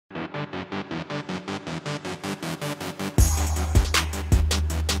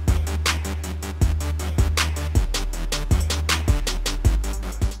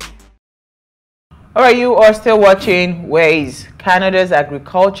All right, you are still watching Ways. Canada's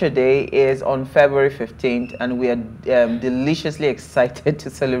Agriculture Day is on February 15th, and we are deliciously excited to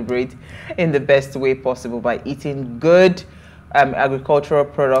celebrate in the best way possible by eating good agricultural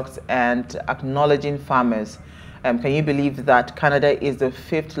products and acknowledging farmers. Can you believe that Canada is the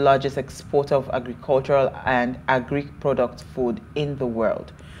 5th largest exporter of agricultural and agri-product food in the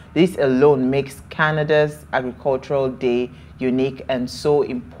world? This alone makes Canada's Agricultural Day unique and so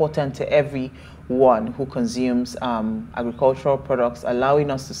important to everyone who consumes agricultural products, allowing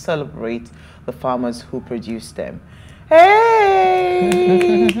us to celebrate the farmers who produce them.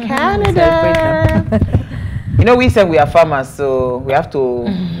 Hey, Canada! You know, we said we are farmers, so we have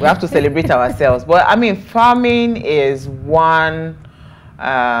to celebrate ourselves. But I mean, farming is one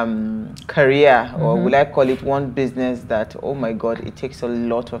career, or will I call it one business that, oh my God, it takes a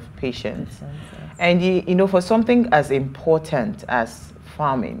lot of patience. And you know, for something as important as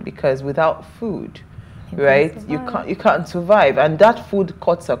farming, because without food, right, you can't survive, and that food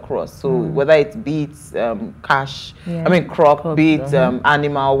cuts across. So whether it's beets, cash, I mean crop, beets,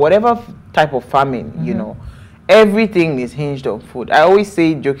 animal, whatever type of farming, you know, everything is hinged on food. I always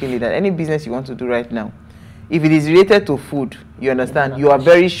say jokingly that any business you want to do right now, if it is related to food, you understand, you are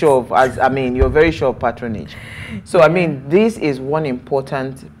very sure of, you're very sure of patronage. So I mean, this is one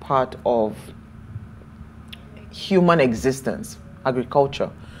important part of human existence, agriculture.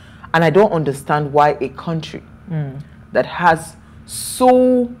 And I don't understand why a country that has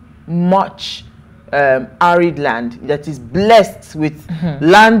so much arid land, that is blessed with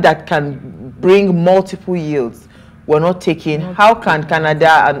land that can bring multiple yields, we're not taking. How can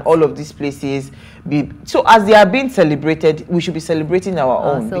Canada and all of these places be? So as they are being celebrated, we should be celebrating our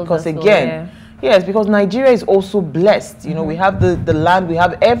own. Because again, yes, because Nigeria is also blessed. You know, we have the land, we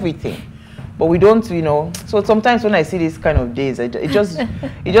have everything. But we don't, you know. So sometimes when I see these kind of days, it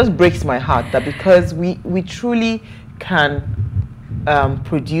just breaks my heart that because we truly can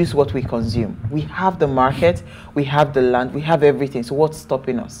produce what we consume. We have the market, we have the land, we have everything. So what's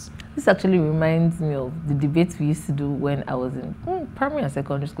stopping us? This actually reminds me of the debates we used to do when I was in primary and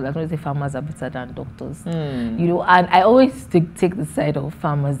secondary school. I always say farmers are better than doctors. You know, and I always take the side of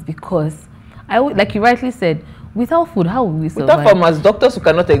farmers because like you rightly said, without food, how will we survive? Without farmers, doctors who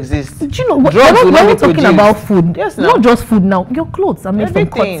cannot exist. Do you know what? Drugs will not be talking produced. About food. Yes, not just food now. Your clothes are made from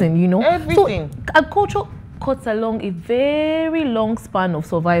cotton, you know. Everything. So agriculture cuts along a very long span of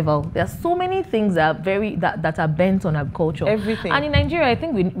survival. There are so many things that are bent on agriculture. Everything. And in Nigeria, I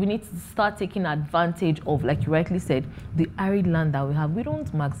think we need to start taking advantage of, like you rightly said, the arid land that we have. We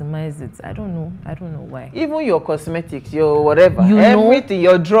don't maximize it. I don't know why. Even your cosmetics, your whatever, everything,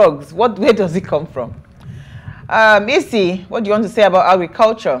 your drugs. Where does it come from? Issy, what do you want to say about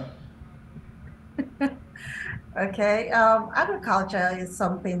agriculture? Okay, agriculture is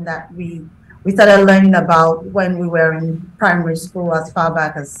something that we started learning about when we were in primary school, as far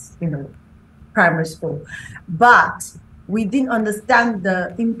back as, you know, primary school. But we didn't understand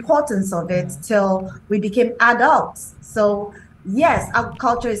the importance of it till we became adults. So yes,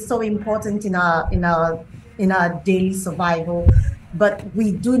 agriculture is so important in our daily survival, but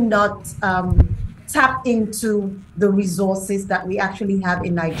we do not tap into the resources that we actually have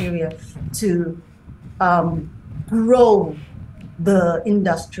in Nigeria to grow the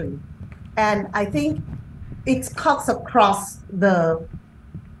industry. And I think it cuts across the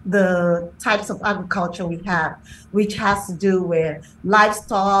types of agriculture we have, which has to do with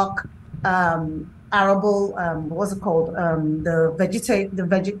livestock, arable, what's it called,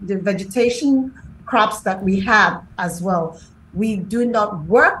 the vegetation crops that we have as well. We do not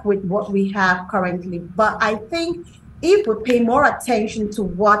work with what we have currently, but I think if we pay more attention to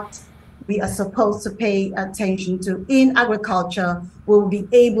what we are supposed to pay attention to in agriculture, we'll be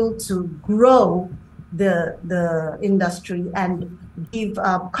able to grow the industry and give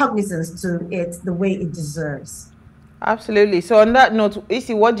cognizance to it the way it deserves. Absolutely. So on that note,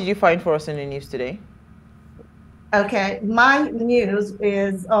 Issy, what did you find for us in the news today? Okay, my news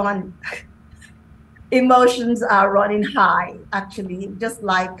is on emotions are running high, actually, just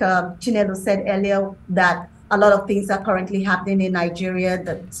like Chinelo said earlier, that a lot of things are currently happening in Nigeria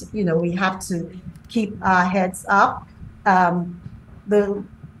that, you know, we have to keep our heads up. The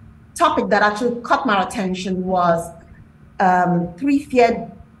topic that actually caught my attention was 3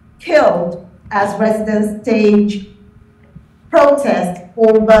 feared killed as residents stage protest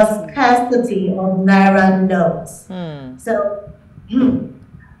over scarcity of Naira notes. So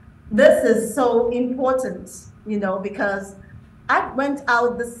this is so important, you know, because I went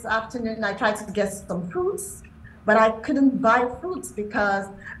out this afternoon, I tried to get some fruits, but I couldn't buy fruits because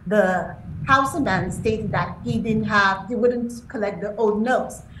the houseman stated that he wouldn't collect the old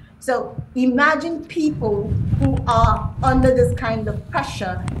notes. So imagine people who are under this kind of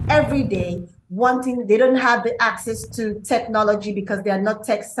pressure every day, they don't have the access to technology because they are not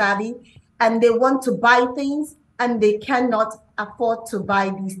tech savvy, and they want to buy things and they cannot afford to buy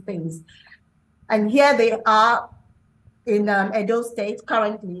these things. And here they are in Edo State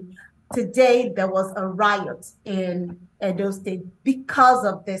currently. Today, there was a riot in Edo State because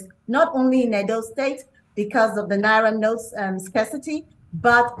of this, not only in Edo State, because of the Naira notes scarcity,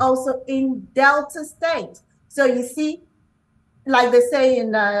 but also in Delta State. So you see, like they say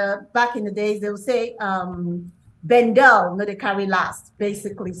in back in the days, they would say Bendel, no, they carry last,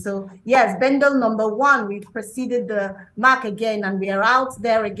 basically. So yes, Bendel #1, we preceded the mark again, and we are out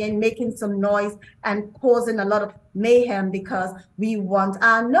there again making some noise and causing a lot of mayhem because we want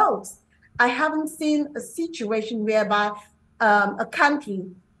our notes. I haven't seen a situation whereby a country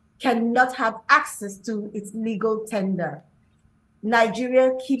cannot have access to its legal tender.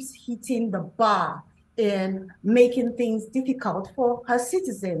 Nigeria keeps hitting the bar in making things difficult for her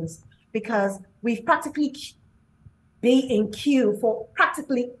citizens because we've practically been in queue for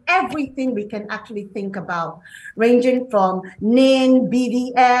practically everything we can actually think about, ranging from NIN,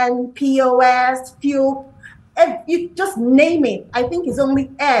 BDN, POS, fuel, you just name it. I think it's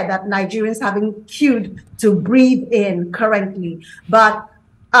only air that Nigerians haven't queued to breathe in currently. But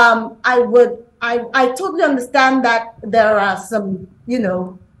I totally understand that there are some,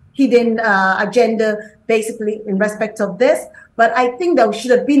 hidden agenda basically in respect of this. But I think there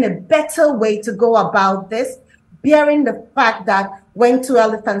should have been a better way to go about this, bearing the fact that when two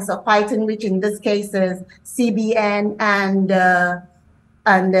elephants are fighting, which in this case is CBN and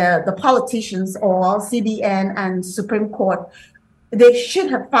the politicians, or CBN and Supreme Court, they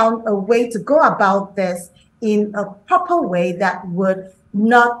should have found a way to go about this in a proper way that would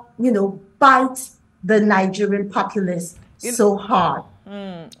not, bite the Nigerian populace so hard.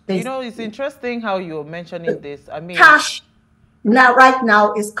 It's interesting how you're mentioning this. I mean, cash right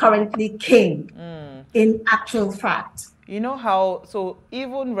now is currently king in actual fact. You know how, so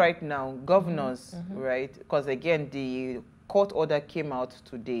even right now, governors, right? Because again, the court order came out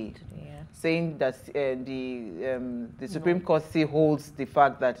today, saying that the Supreme Court still holds the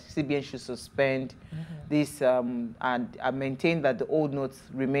fact that CBN should suspend this and maintain that the old notes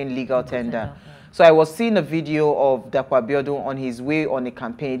remain legal tender. So I was seeing a video of Dapo on his way on a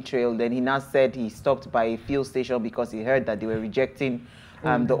campaign trail. Then he now said he stopped by a fuel station because he heard that they were rejecting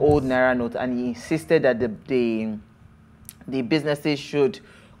the old Naira note, and he insisted that the businesses should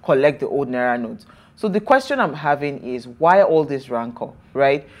collect the old Naira notes. So the question I'm having is, why all this rancor,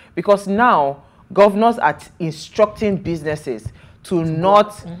 right? Because now governors are instructing businesses to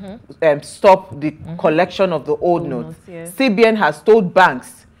not stop the collection of the old notes. CBN has told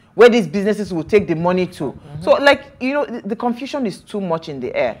banks where these businesses will take the money to. So, like, the confusion is too much in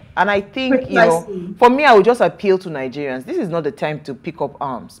the air. And I think, for me, I would just appeal to Nigerians. This is not the time to pick up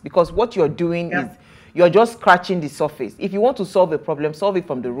arms, because what you're doing is you're just scratching the surface. If you want to solve a problem, solve it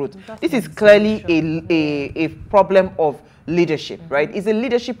from the root. This is clearly a problem of leadership, right? It's a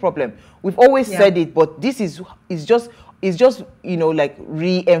leadership problem. We've always said it, but this is just like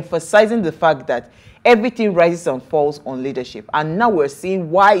re-emphasizing the fact that everything rises and falls on leadership. And now we're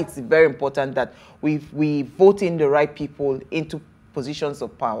seeing why it's very important that we vote in the right people into positions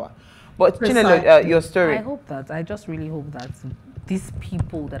of power. But Chinelo, your story. I just really hope that these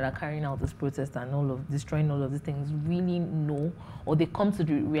people that are carrying out this protest and destroying all of these things really know, or they come to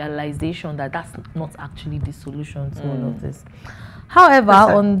the realization that that's not actually the solution to all of this. However,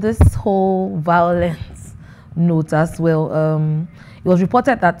 on this whole violence note as well, it was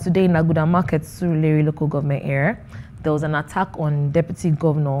reported that today in Aguda Market, Surulere local government area, there was an attack on Deputy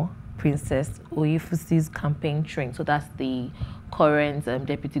Governor Princess Oyefusi's campaign train. So that's the current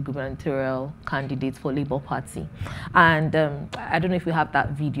deputy gubernatorial candidate for Labour Party. And I don't know if you have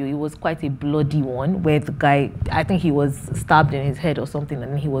that video. It was quite a bloody one where the guy, I think he was stabbed in his head or something,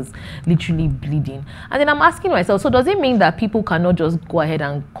 and he was literally bleeding. And then I'm asking myself, so does it mean that people cannot just go ahead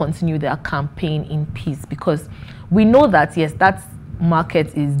and continue their campaign in peace? Because we know that, yes, that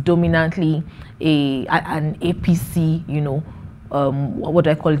market is dominantly an APC, what do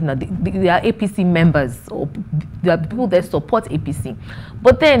I call it now? They are APC members, or there are people that support APC.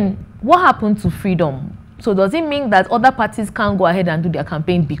 But then, what happened to freedom? So does it mean that other parties can't go ahead and do their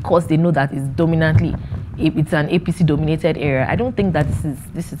campaign because they know that it's dominantly, it's an APC-dominated area? I don't think that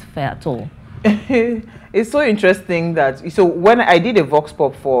this is fair at all. It's so interesting that, so when I did a vox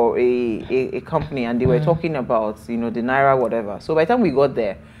pop for a company, and they were talking about, the Naira, whatever. So by the time we got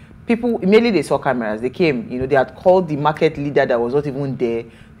there, people immediately, they saw cameras, they came, they had called the market leader that was not even there.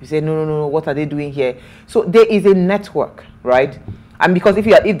 They said, no, what are they doing here? So there is a network, right? And because if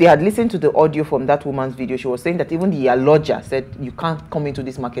they had listened to the audio from that woman's video, she was saying that even the lodger said you can't come into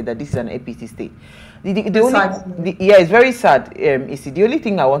this market, that this is an APC state. Yeah, it's very sad. The only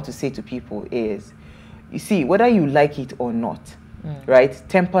thing I want to say to people is, you see, whether you like it or not, right,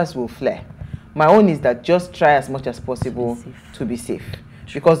 tempers will flare. My own is that just try as much as possible to be safe.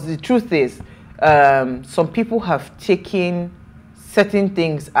 Because the truth is, some people have taken certain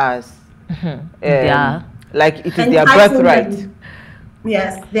things as like it is their birthright.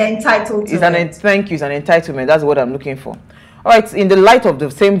 Yes, they're entitled to it. Thank you, it's an entitlement. That's what I'm looking for. All right, in the light of the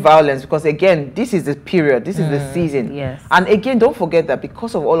same violence, because again, this is the period, this is the season. Yes. And again, don't forget that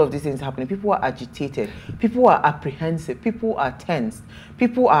because of all of these things happening, people are agitated, people are apprehensive, people are tense,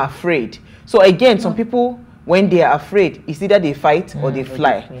 people are afraid. So again, some people, when they are afraid, it's either they fight or they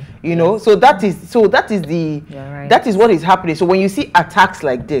fly. You know, so that is that is what is happening. So when you see attacks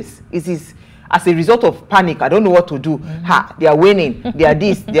like this, it is as a result of panic. I don't know what to do. They are winning. They are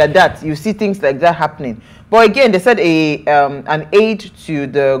this. They are that. You see things like that happening. But again, they said an aide to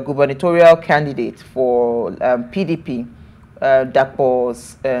the gubernatorial candidate for PDP, Dapo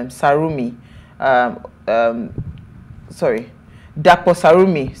Sarumi. Dapo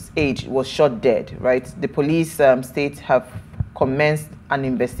Sarumi's aide was shot dead. Right. The police state have commenced an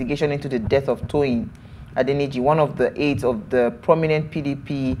investigation into the death of Toyin Adeniji, one of the aides of the prominent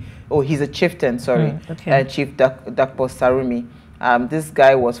PDP. Oh, he's a chieftain, sorry. Chief Dapo Sarumi. This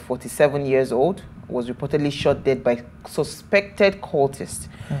guy was 47 years old, was reportedly shot dead by suspected cultists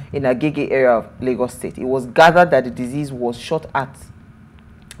in Agege area of Lagos State. It was gathered that the deceased was shot at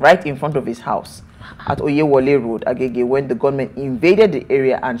right in front of his house at Oyewole Road, Agege, when the gunmen invaded the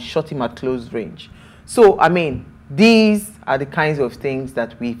area and shot him at close range. So, I mean, these are the kinds of things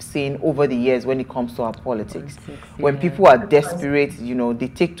that we've seen over the years when it comes to our politics. When people are desperate, you know, they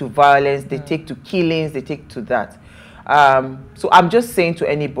take to violence, they take to killings, they take to that. So I'm just saying to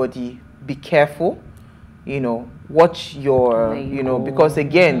anybody, be careful, you know, watch your, you know, because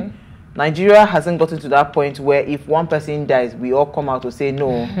again, Nigeria hasn't gotten to that point where if one person dies, we all come out to say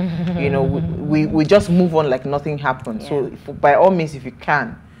no. You know, we just move on like nothing happened. So by all means, if you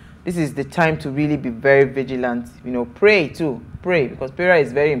can, this is the time to really be very vigilant. You know, pray too. Pray, because prayer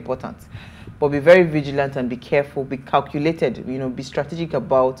is very important. But be very vigilant and be careful, be calculated, you know, be strategic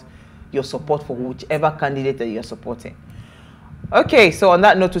about your support for whichever candidate that you're supporting. Okay, so on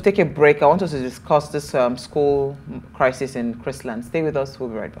that note, to take a break, I want us to discuss this school crisis in Chrisland. Stay with us, we'll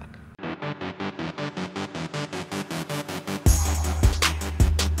be right back.